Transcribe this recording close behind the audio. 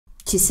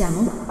Ci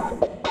siamo?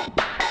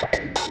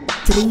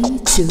 3,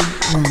 2,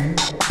 1,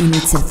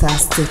 inizia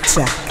Fast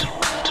Track.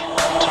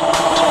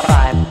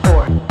 5,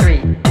 4,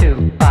 3,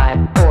 2,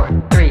 5,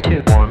 4, 3,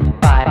 2, 1,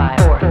 5,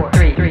 4,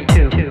 3, 2,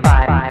 5,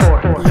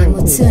 4. Le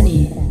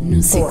emozioni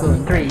non si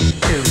contano. 3, 2,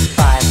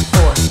 5,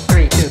 4,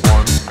 3, 2,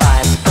 1,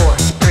 5,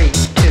 4, 3, 2, 5, 4, 3,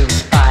 2,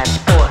 5, 4.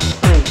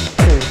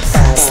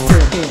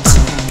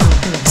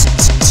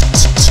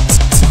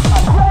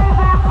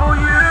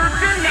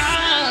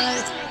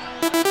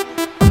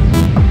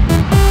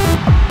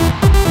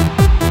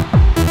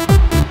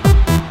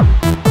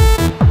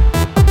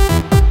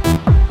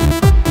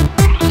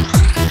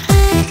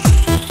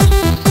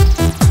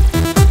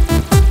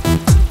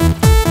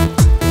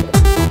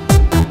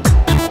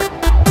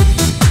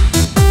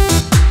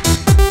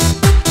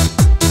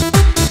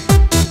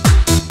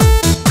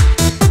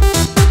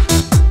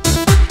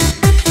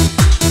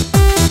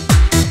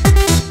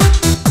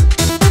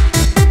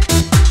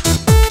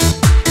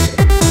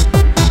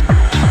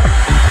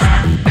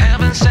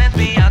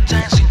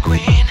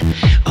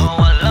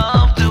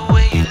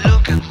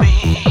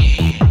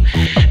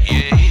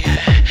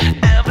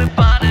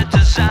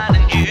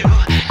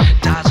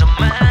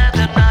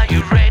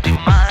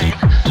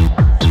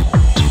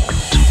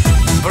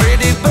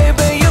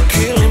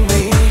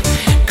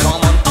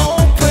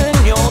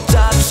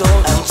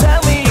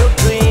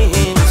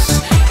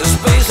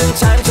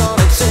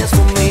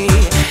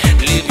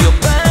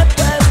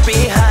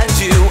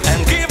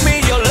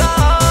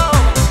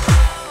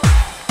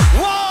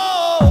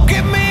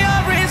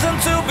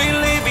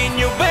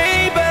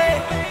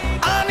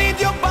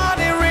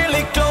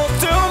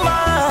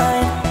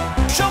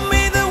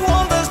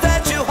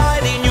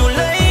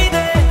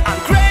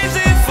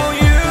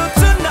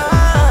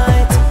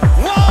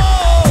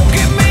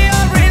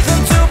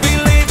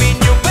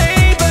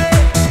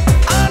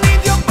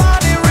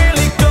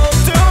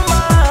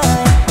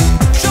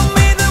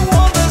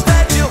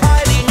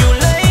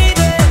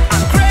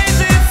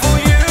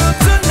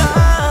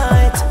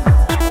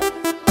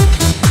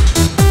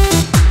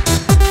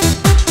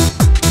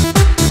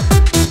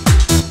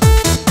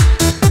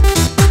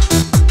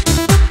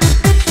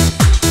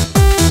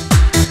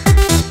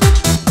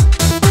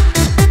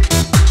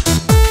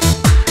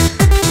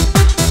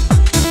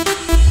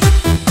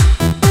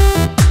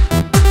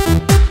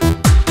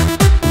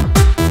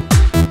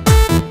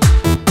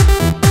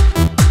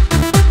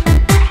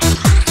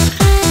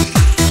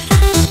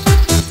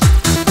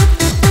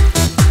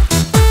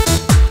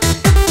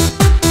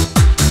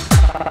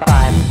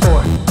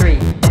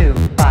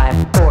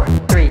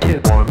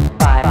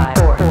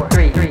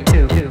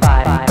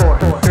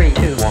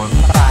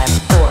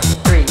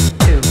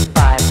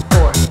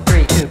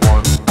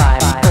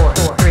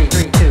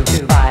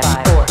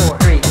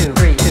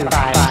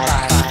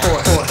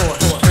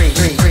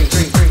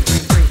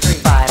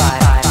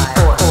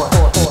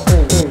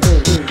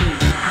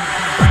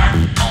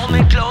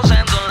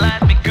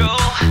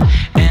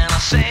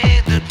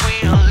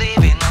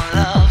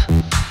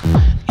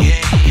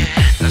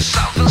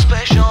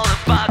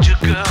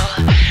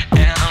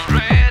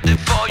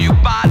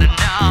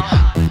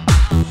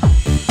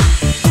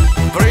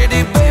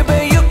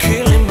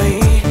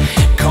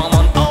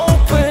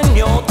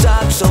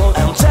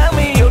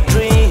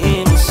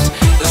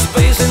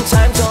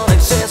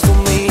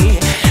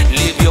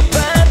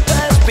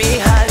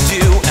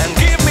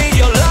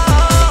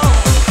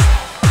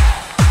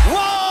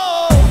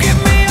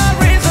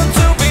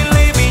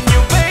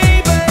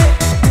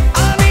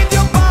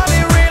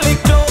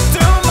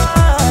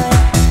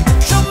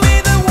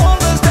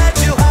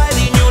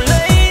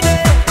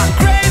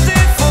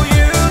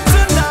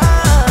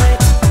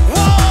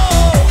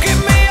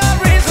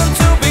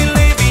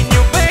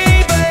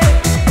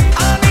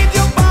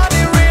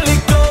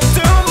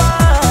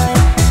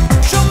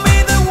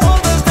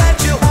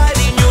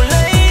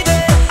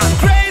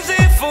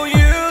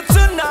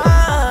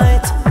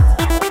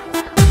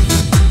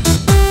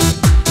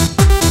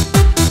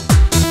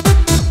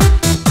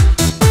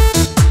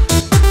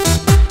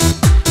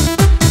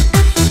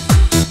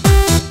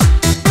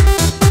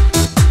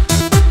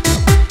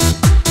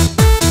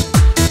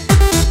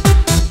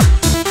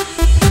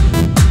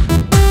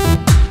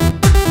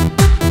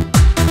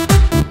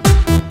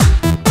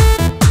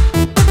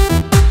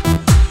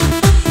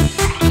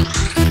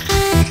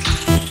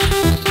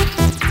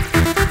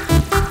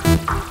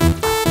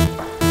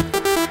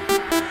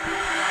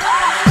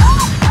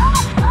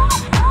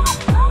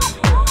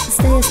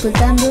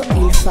 Ascoltando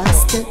il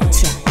Fast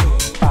Track.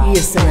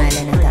 Io sono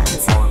Elena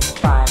Tanz. 5,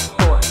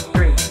 4,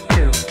 3,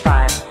 2,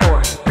 5,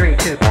 4, 3,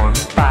 2, 1,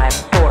 5,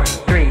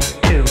 4, 3,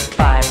 2,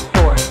 5,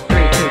 4, 3, 2,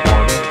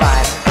 1,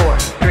 5,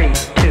 4, 3,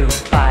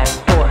 2,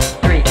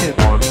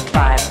 5, 4,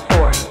 3, 2, 1, 5,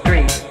 4,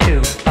 3,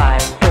 2, 5,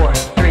 4,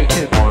 3,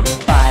 2, 1, 5,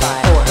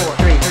 4,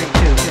 3,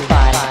 2, 5,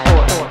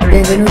 4.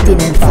 Benvenuti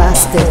nel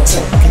Fast Track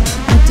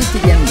con tutti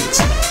gli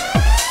amici.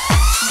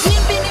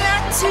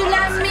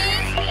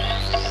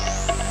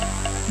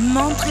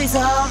 Mon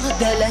trésor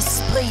de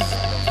l'esprit.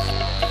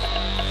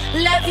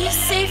 La vie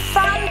c'est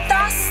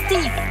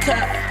fantastique.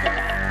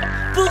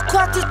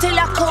 Pourquoi tu te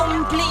la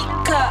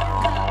compliques?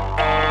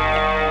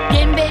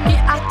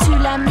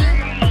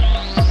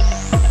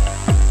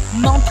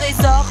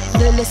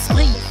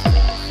 l'esprit.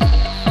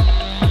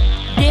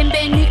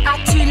 Bienvenue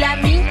à tu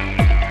l'ami.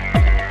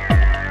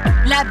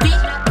 La vie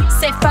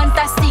c'est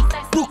fantastique.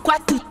 Pourquoi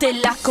tout est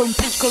là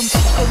compliqué?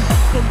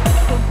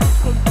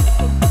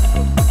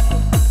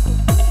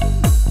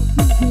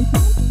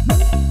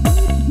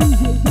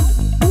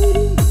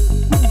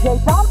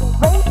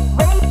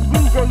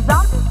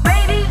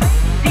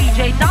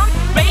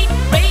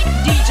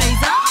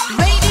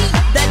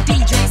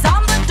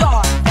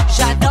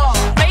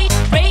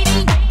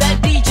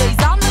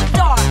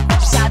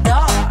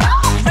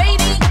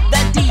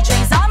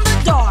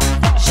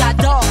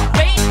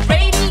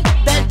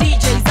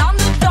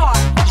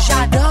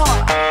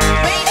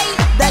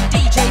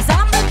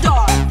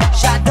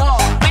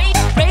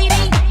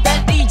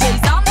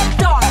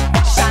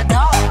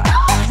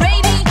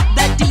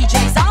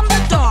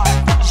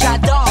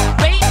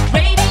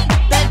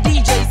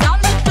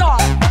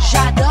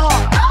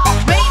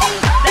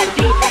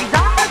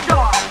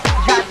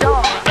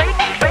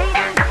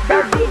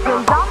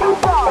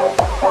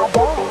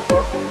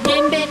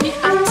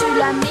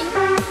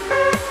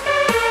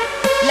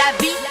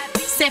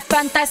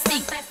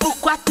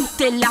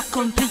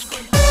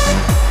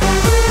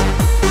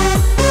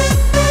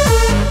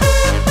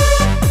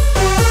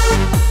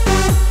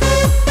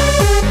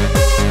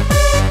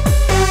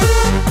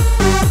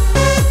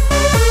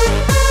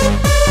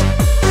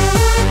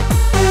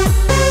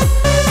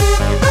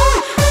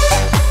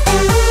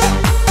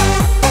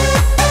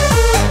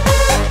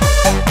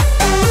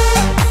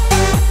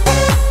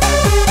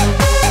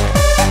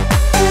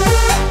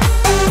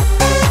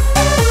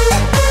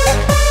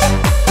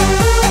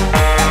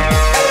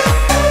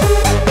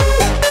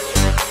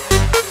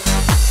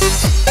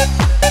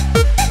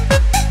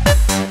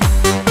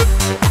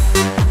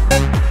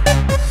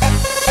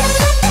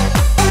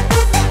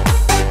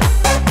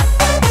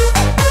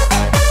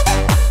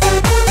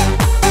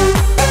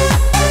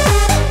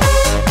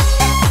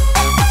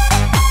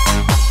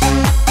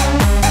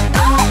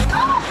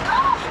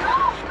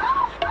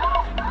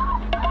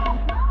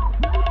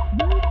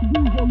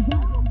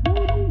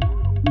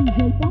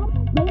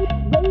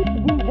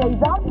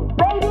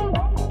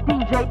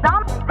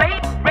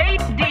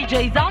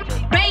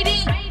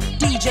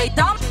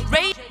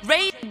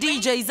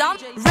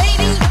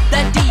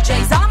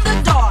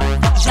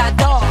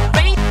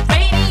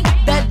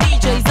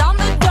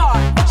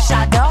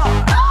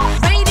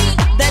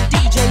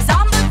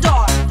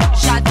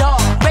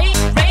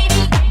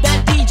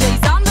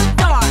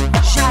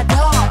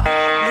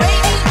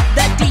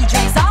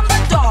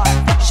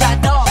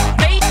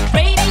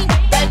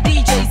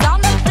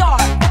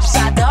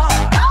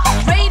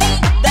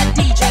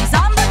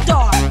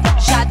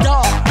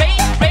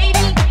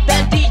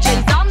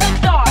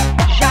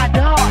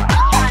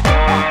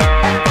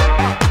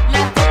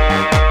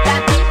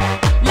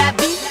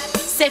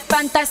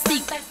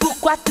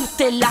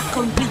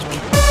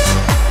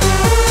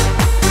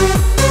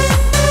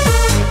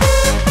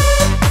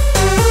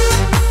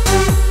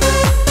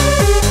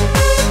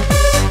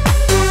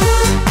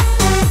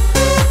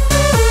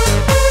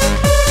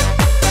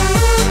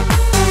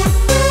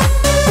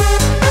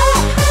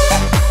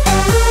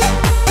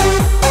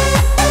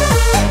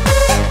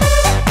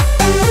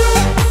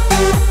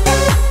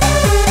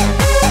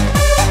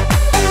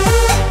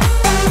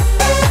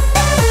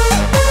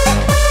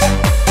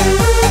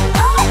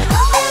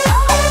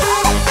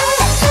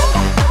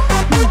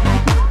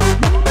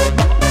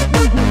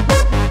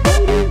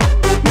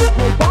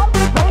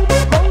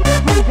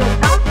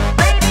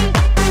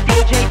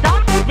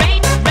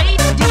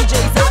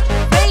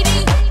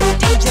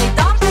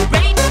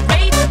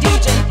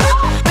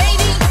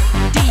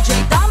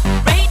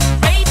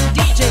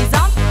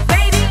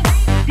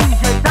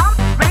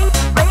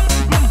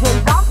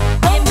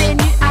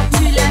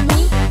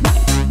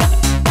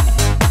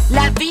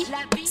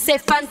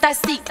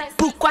 Fantastique,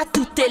 pourquoi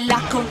tout est là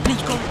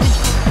compliqué?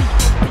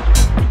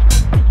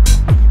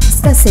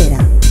 Stasera,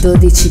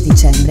 12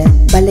 dicembre,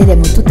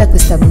 balleremo tutta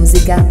questa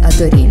musica a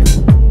Torino.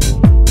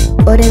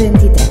 Ore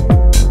 23,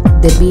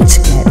 The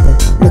Beach Club,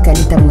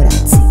 località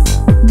Murazzi.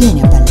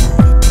 Vieni a ballare.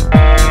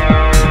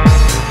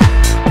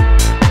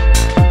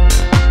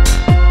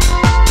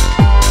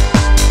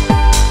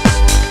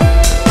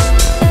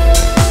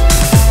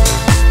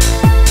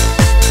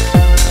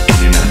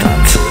 Elena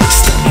Tanz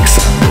sta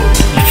mixando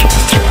il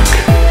fast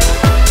track.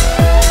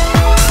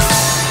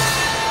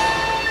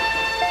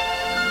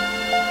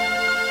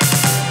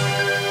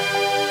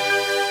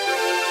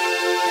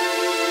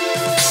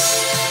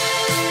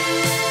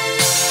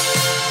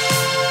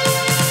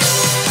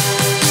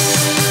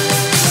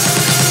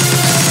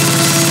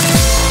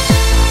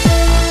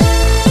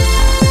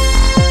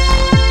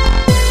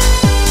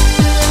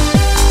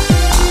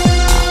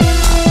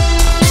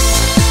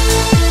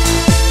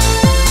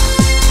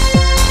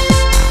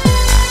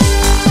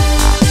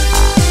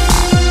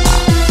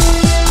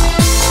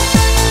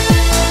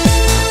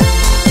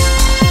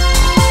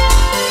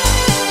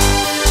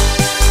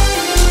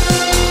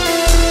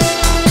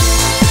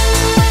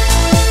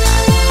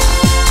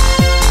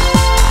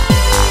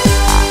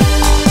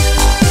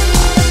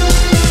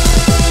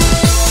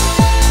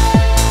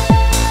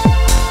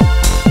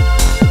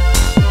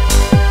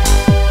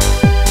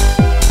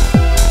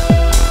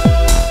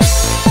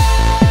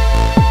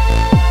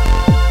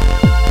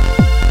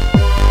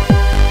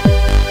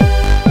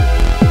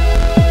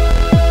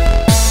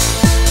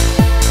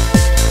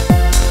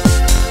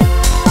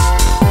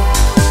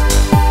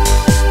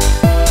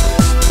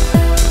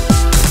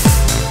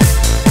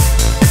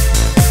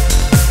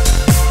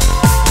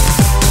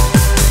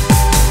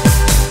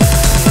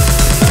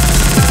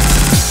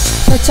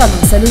 Facciamo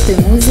un saluto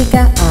in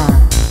musica a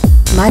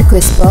Marco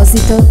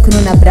Esposito con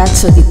un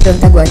abbraccio di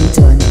pronta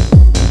guarigione,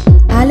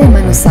 Ale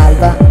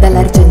Manosalva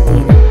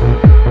dall'Argentina,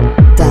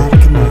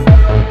 Darkman,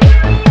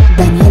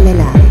 Daniele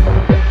Lai.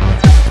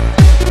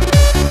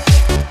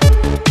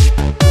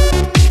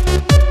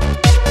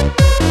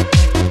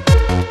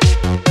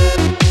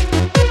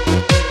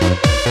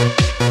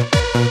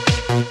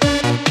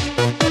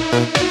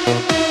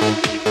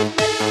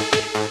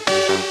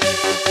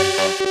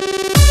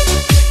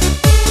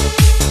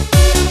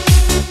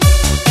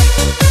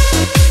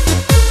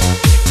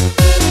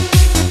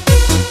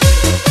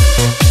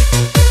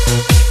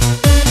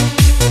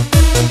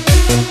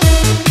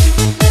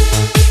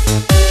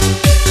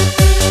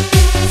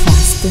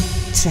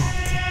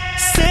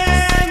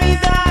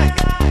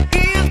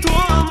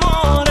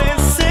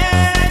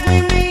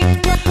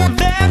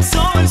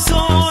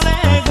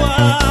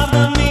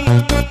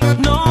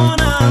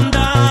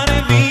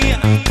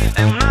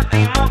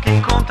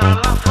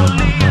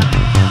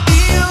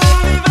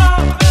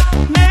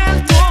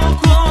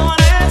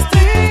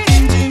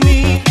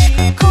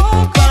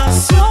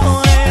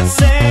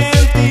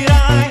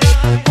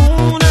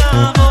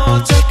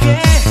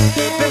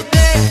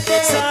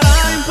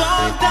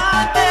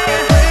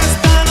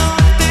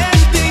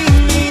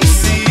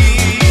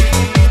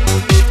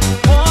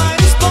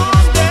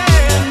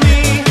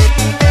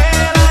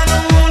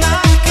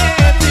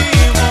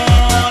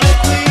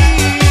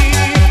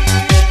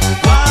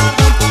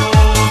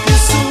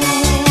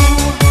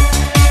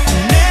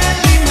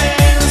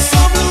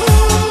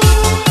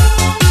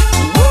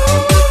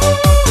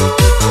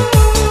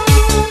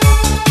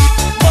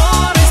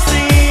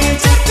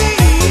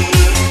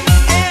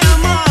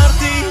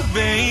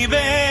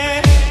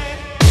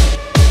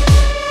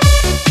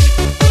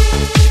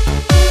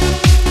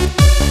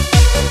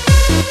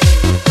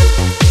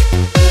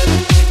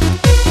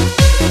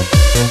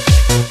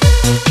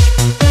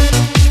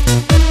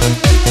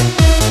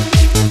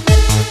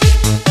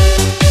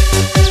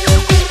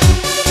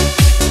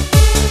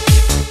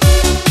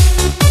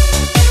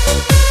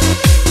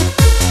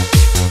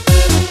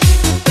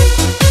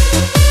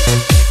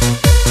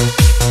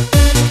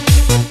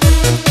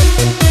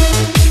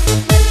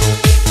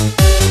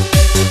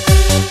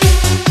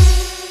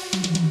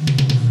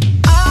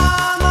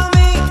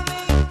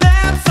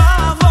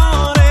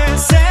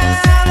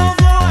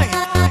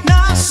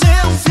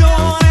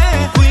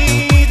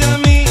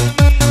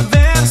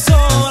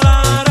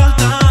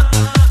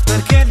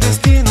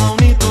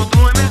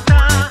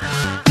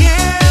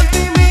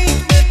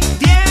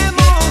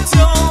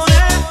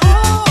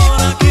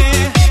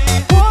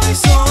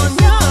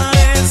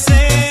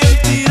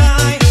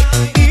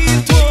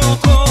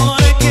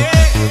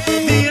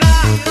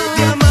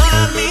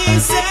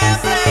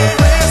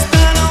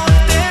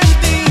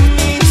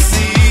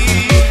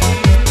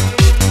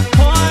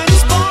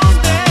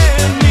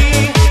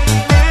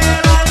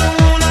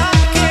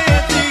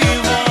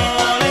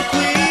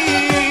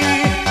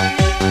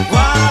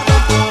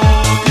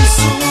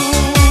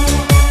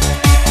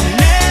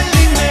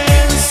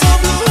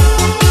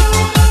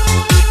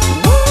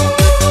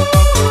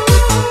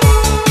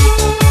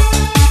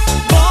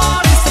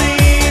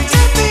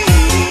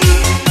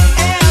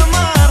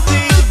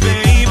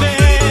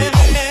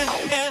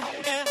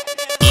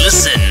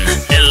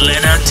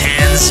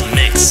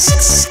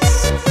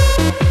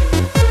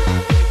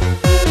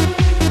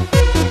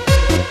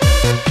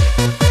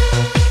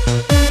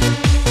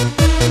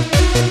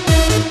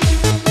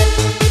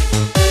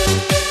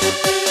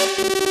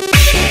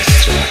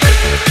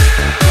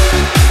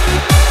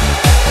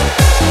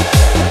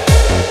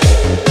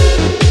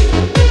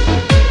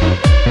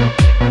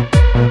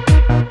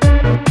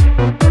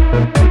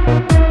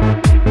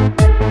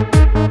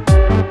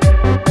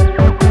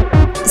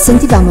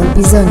 Sentivamo il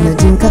bisogno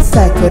di un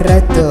caffè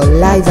corretto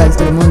live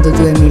Altro Mondo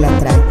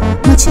 2003,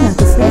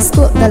 macinato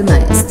fresco dal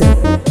maestro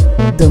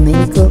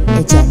Domenico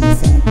e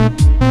Jennifer.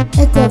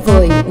 Ecco a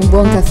voi un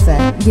buon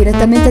caffè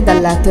direttamente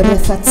dalla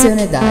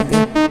torrefazione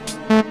DAG.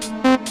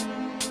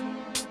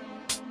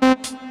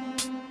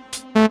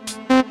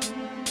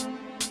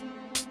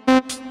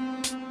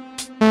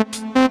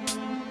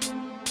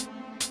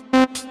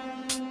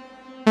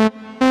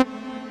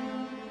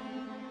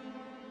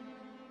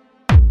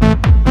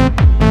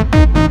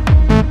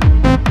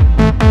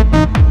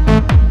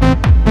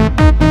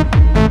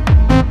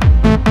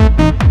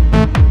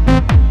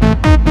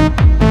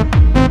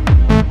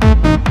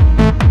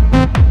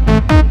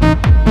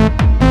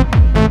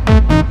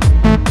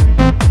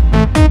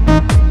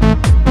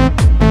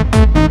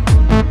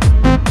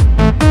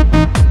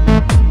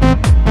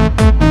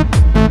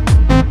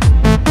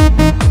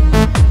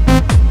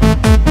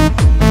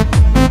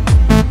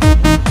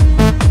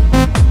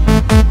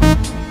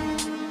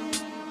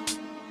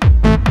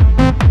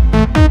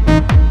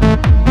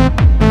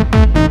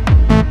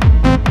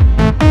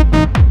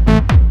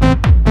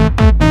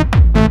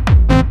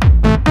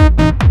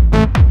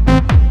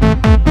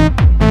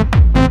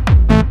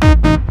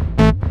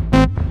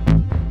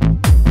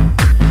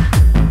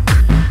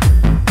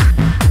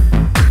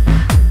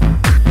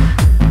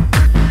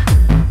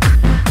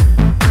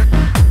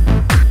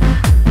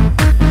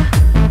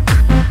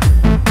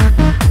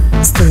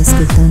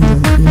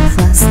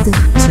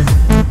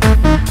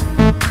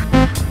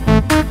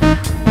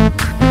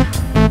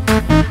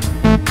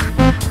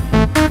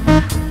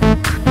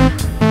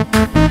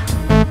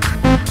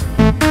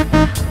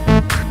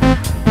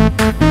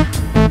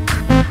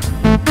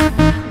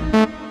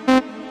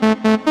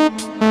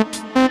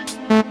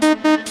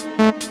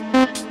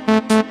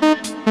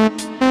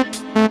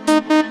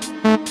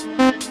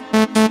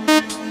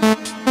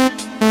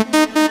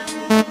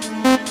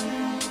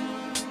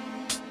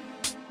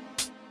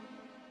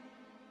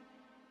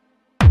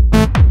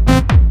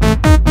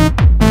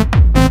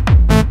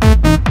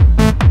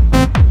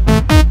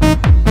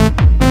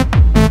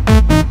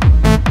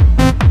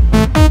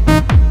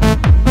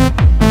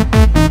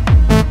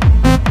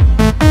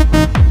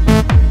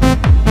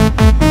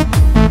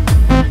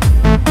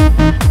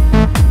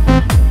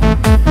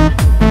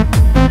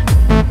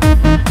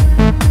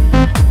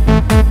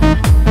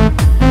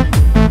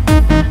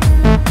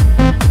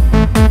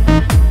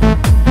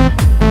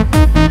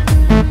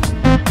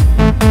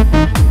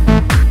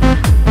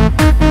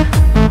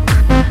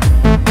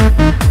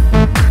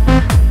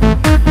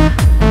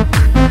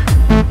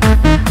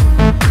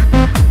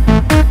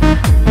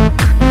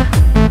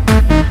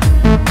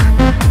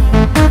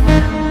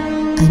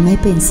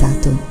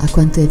 pensato a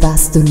quanto è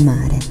vasto il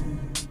mare,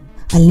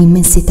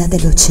 all'immensità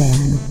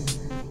dell'oceano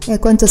e a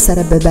quanto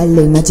sarebbe bello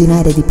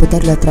immaginare di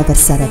poterlo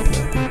attraversare a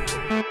piedi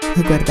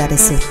e guardare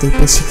sotto i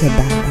pesci che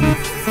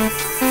ballano?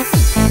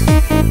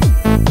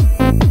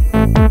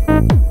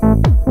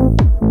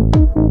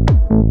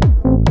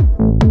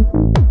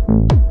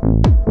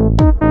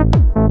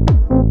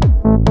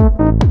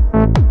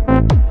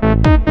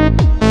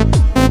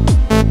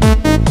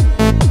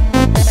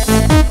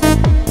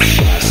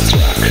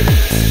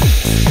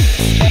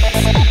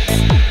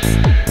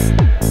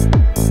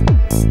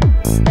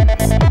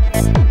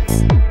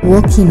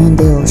 Walking on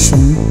the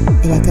Ocean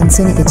è la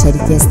canzone che ci ha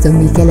richiesto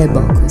Michele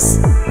Bocus.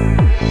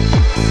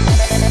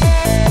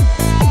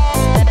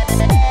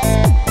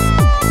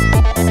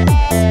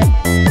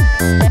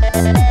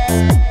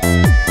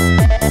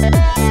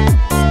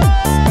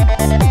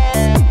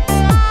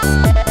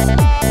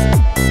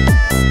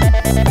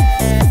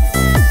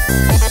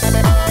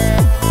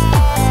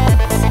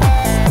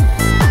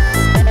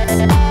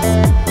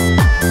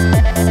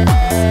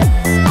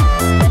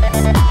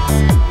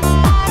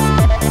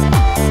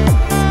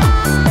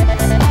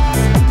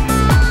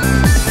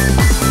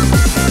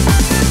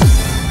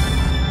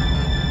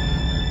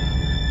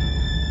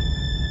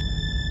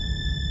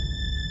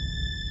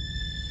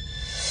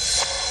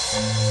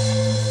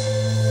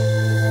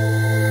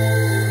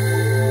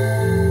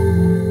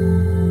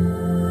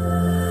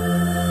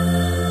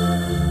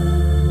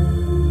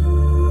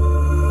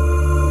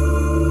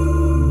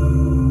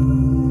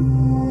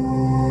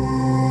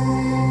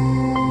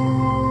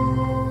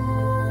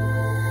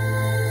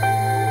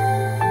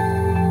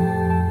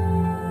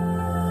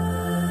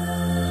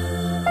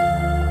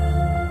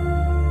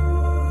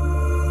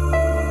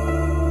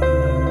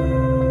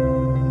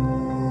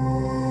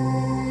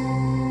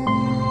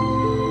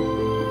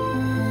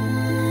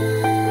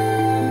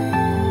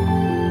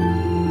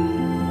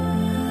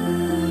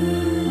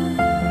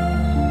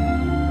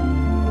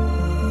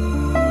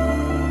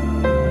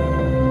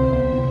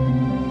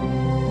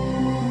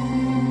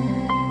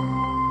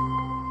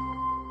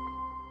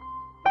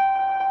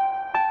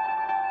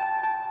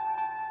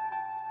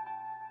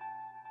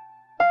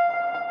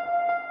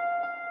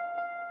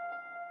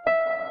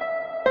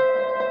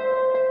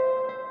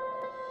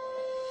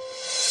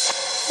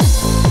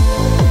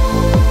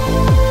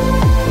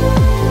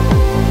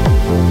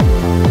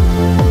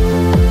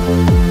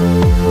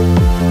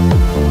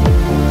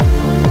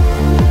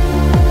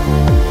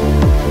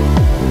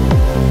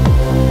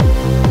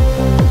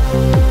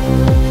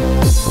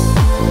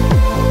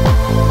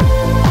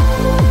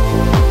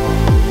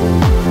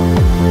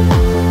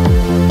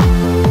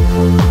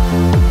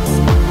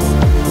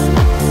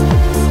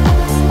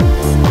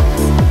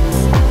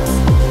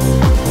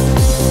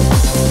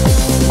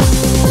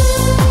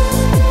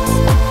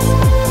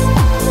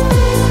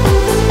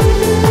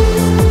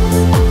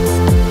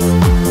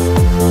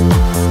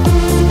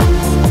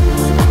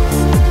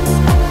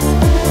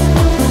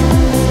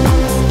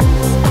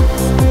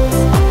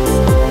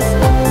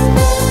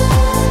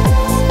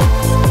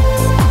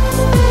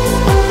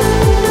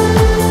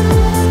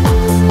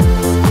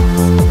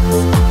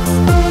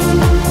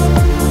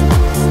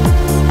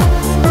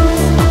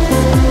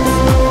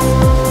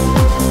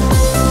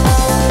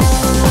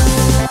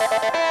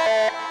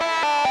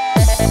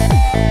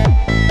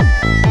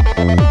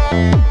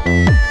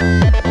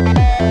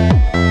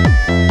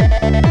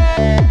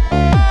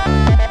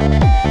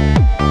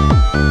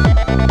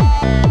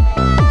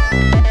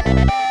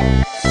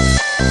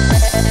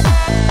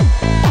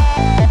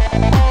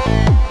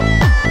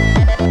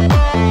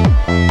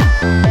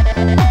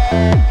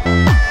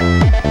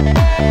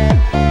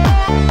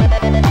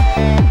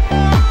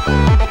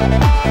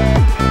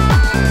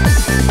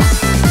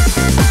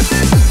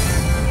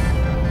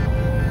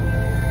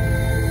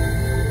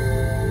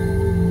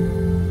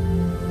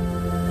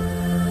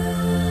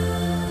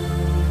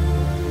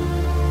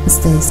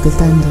 Stai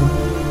ascoltando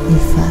il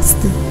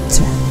Fast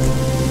Track.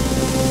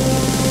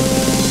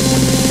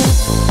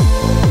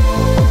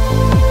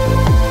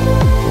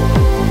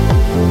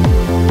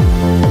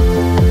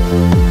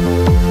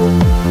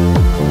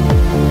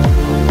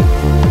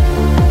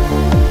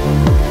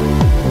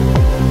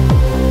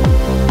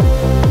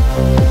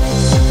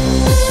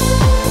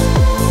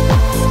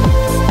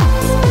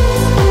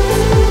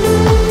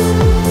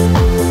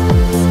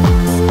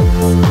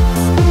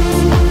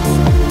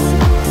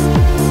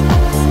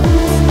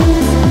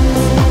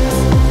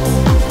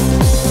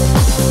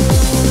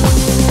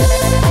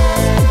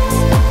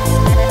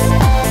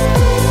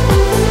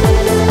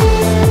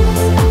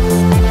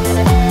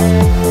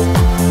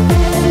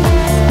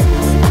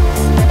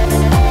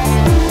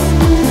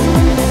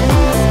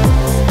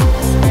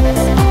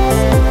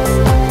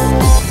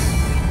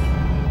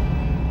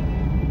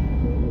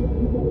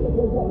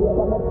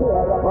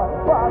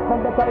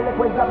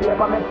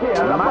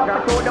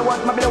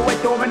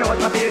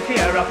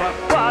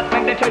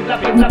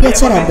 Mi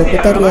piacerebbe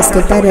poter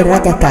riascoltare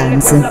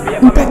RAGGATANZ,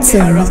 un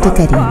pezzo molto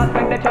carino.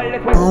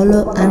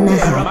 Paolo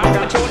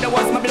Annahata.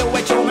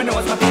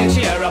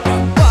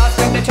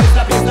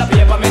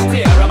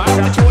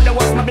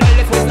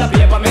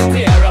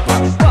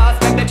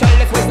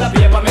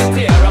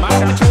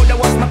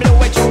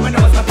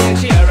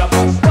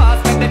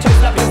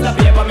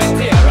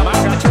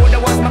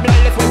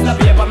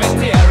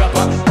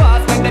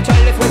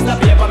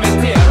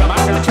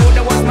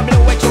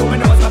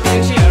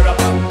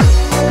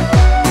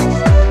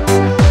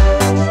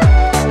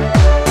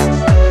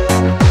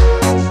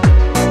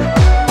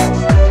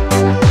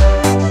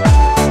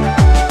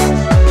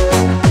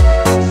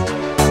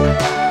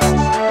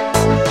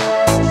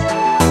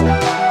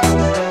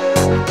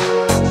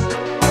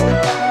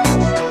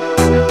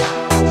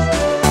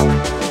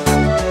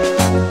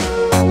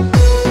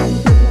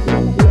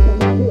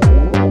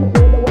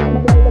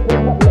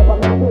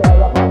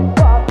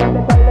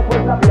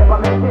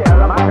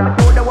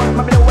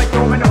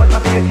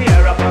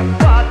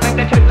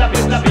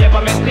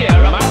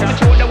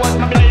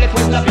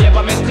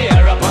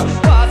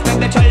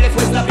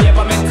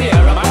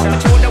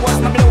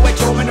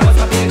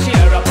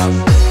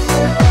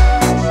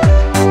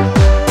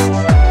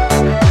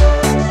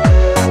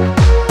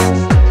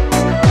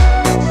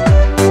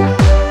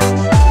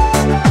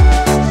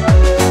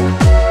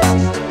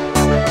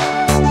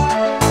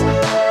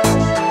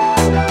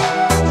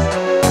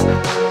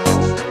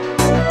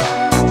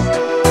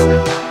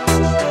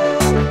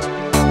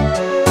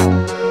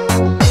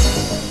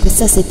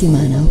 Questa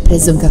settimana ho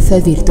preso un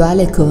caffè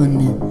virtuale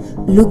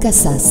con Luca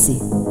Sassi.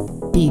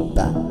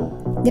 Pippa,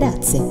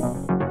 grazie.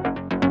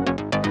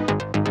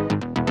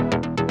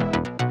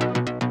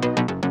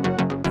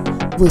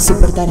 Vuoi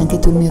supportare anche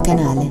tu il mio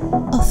canale?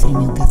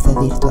 Offrimi un caffè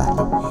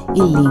virtuale.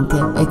 Il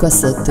link è qua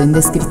sotto in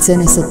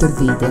descrizione sotto il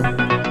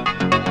video.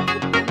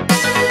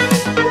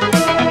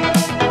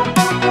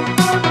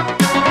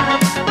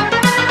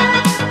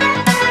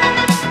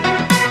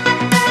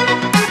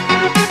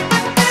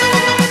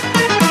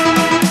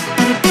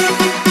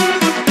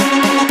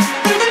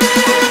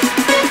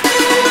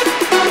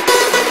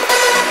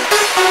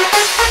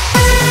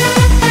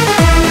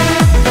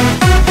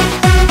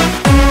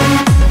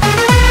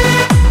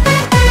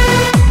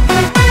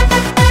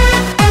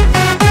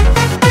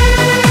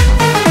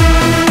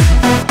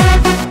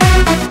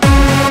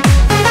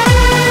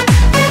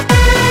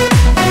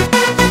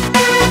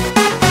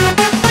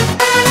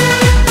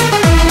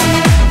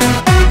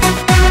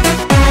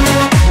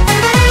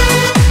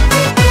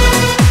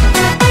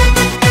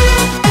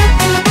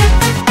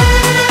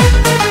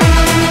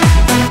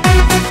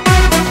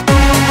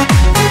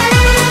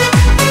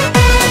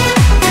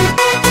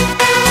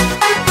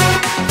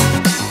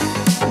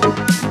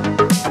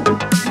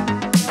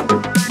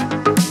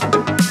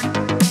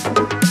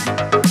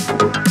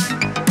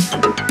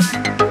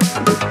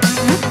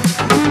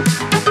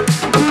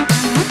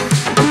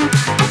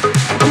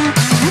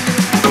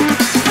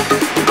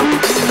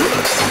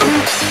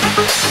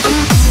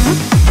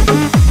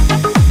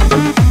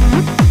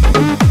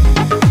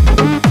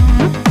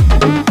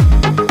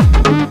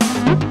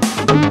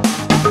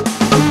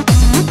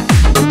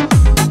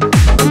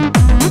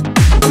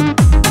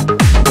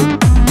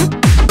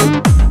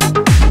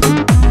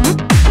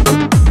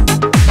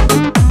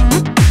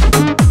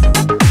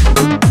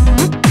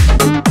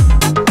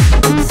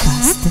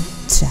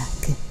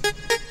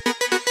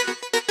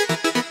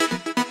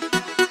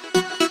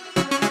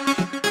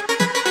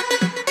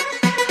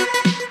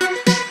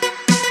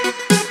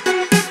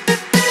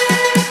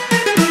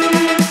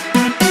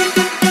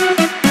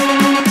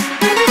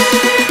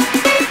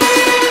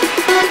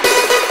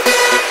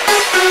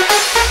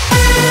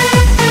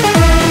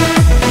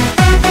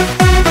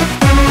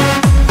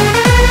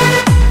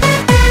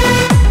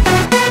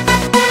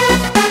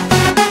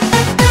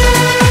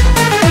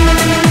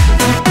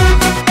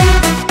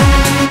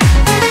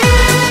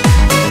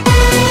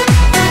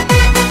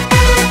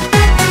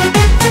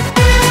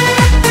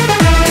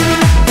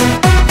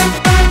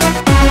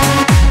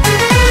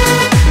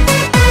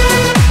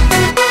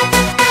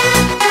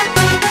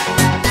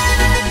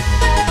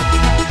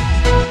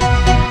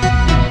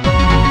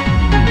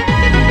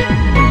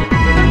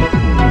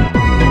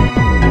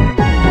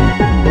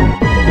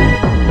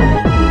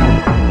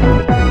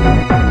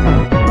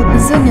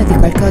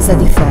 Qualcosa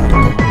di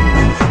forte,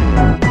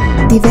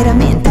 di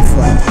veramente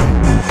forte,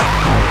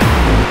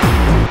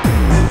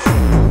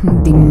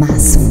 di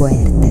más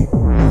fuerte.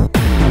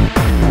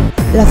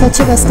 La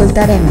facevo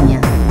ascoltare a Mia,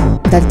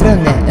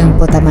 d'altronde è un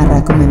po'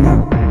 tamarra come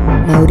me,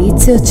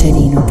 Maurizio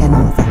Cerino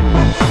Canova.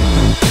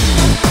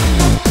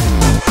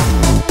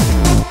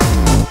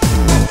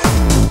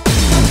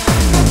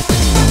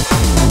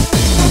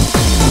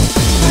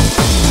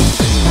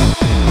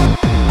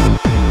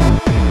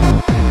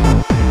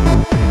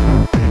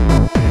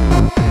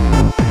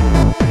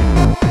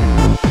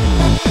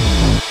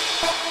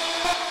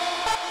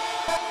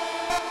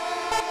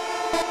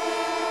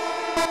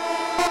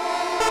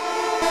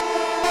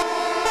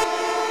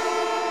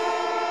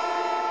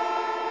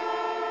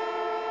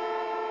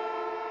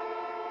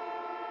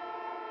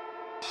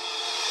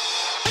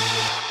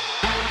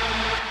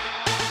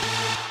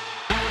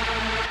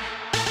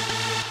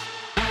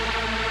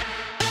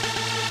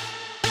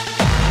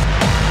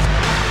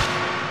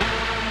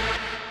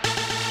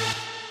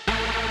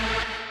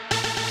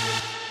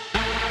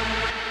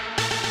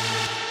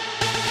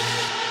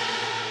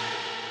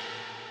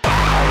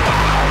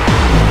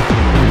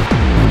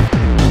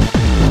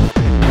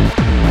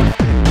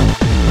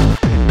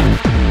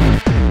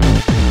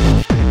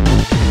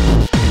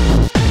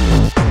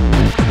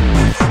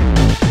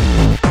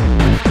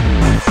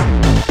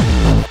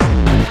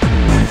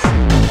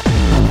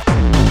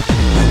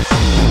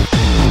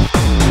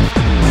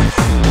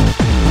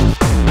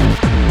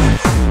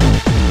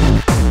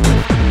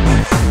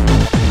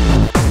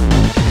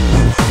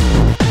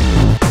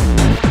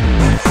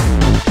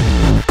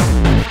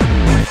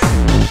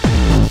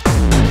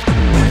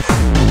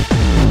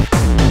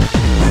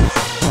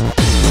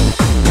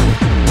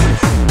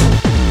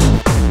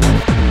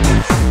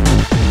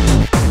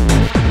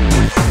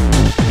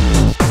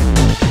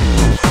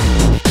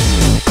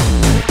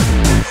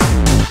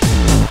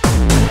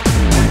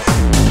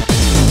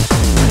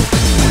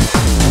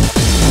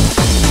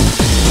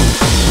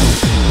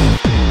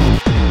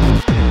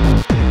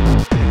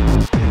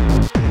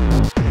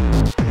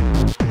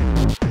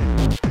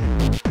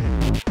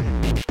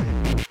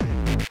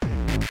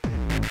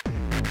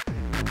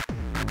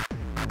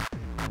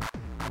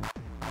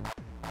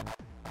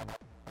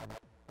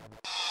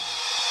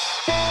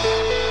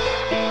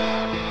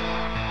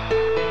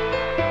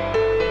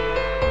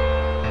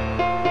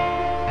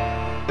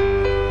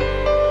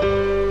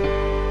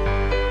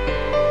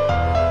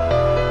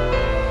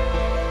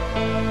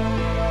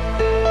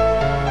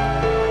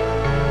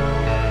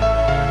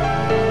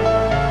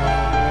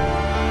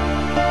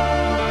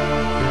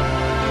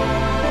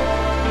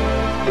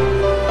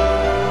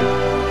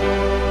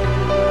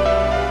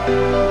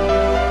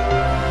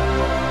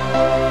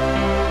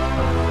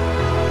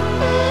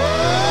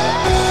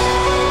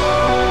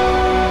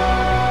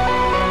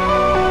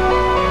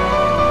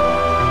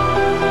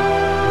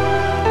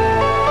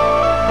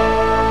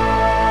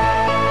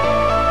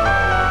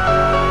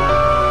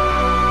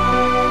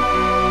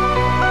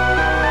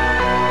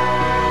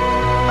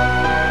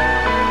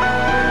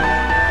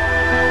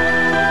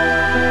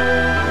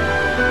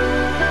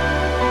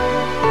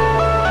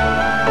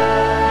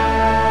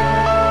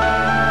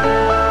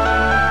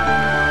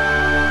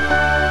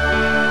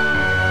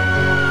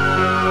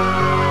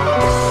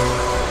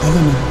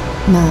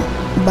 Ma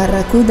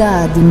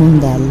Barracuda di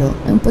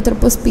Mondello è un po'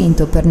 troppo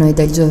spinto per noi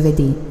del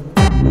giovedì.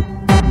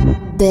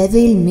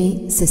 Devil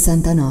Me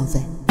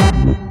 69.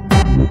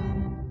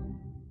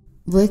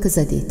 Voi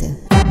cosa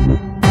dite?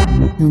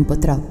 È un po'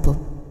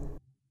 troppo?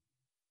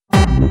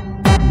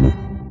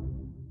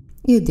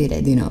 Io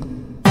direi di no.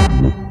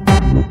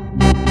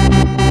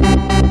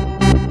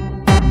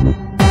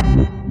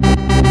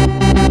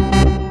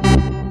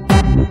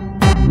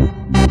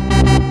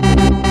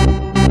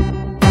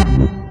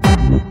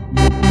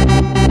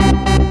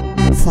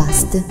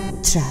 Fast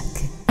Track.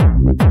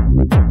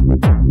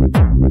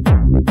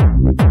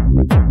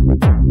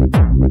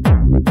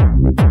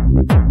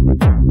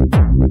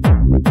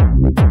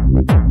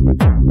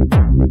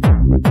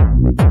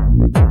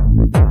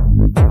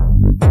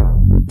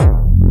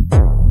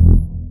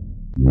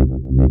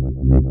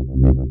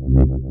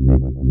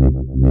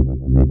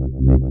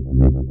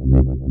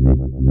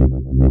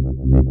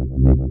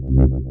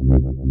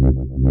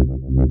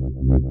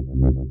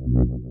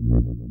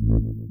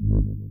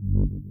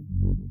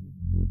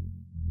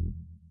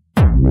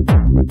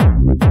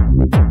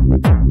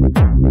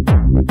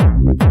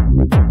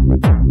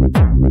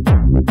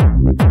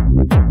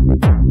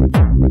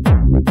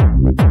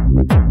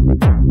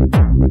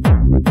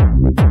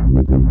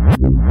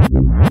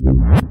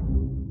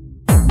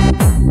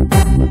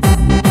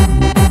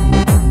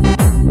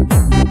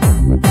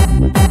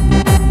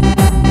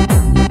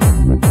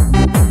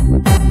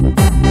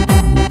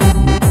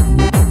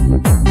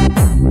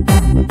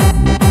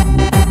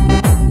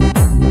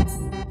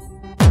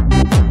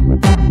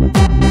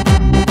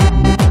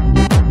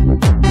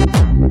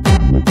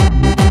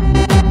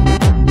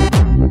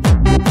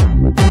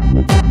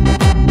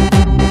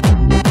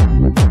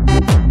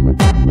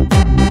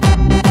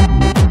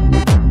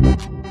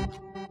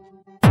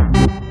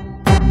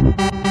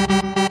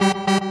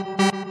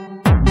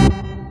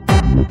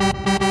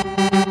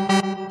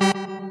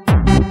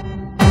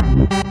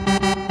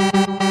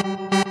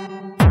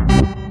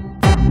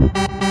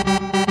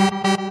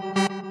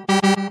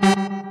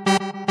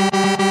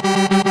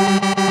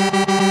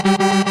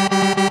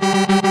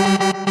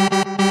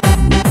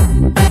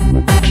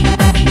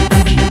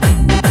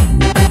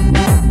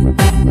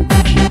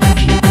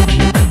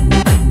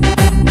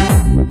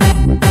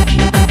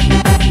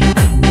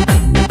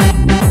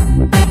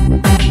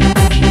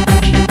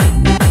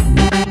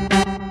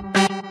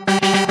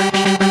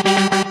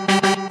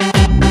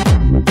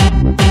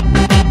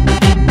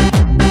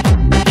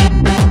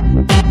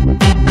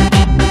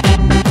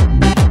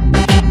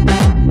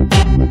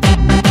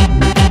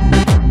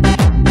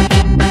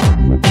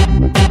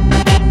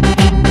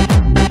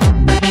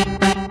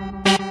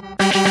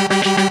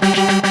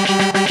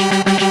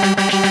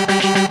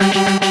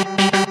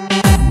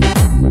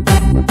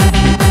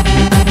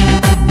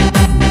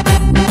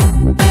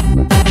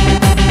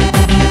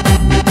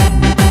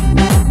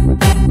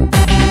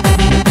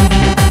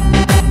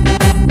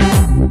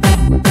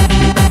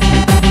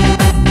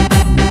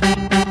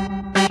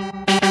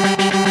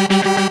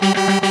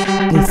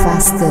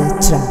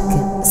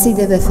 Track si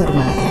deve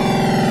fermare.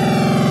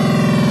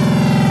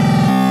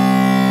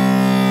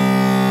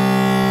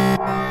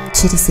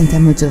 Ci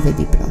risentiamo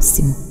giovedì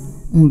prossimo.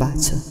 Un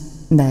bacio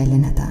da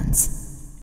Elena Tanz.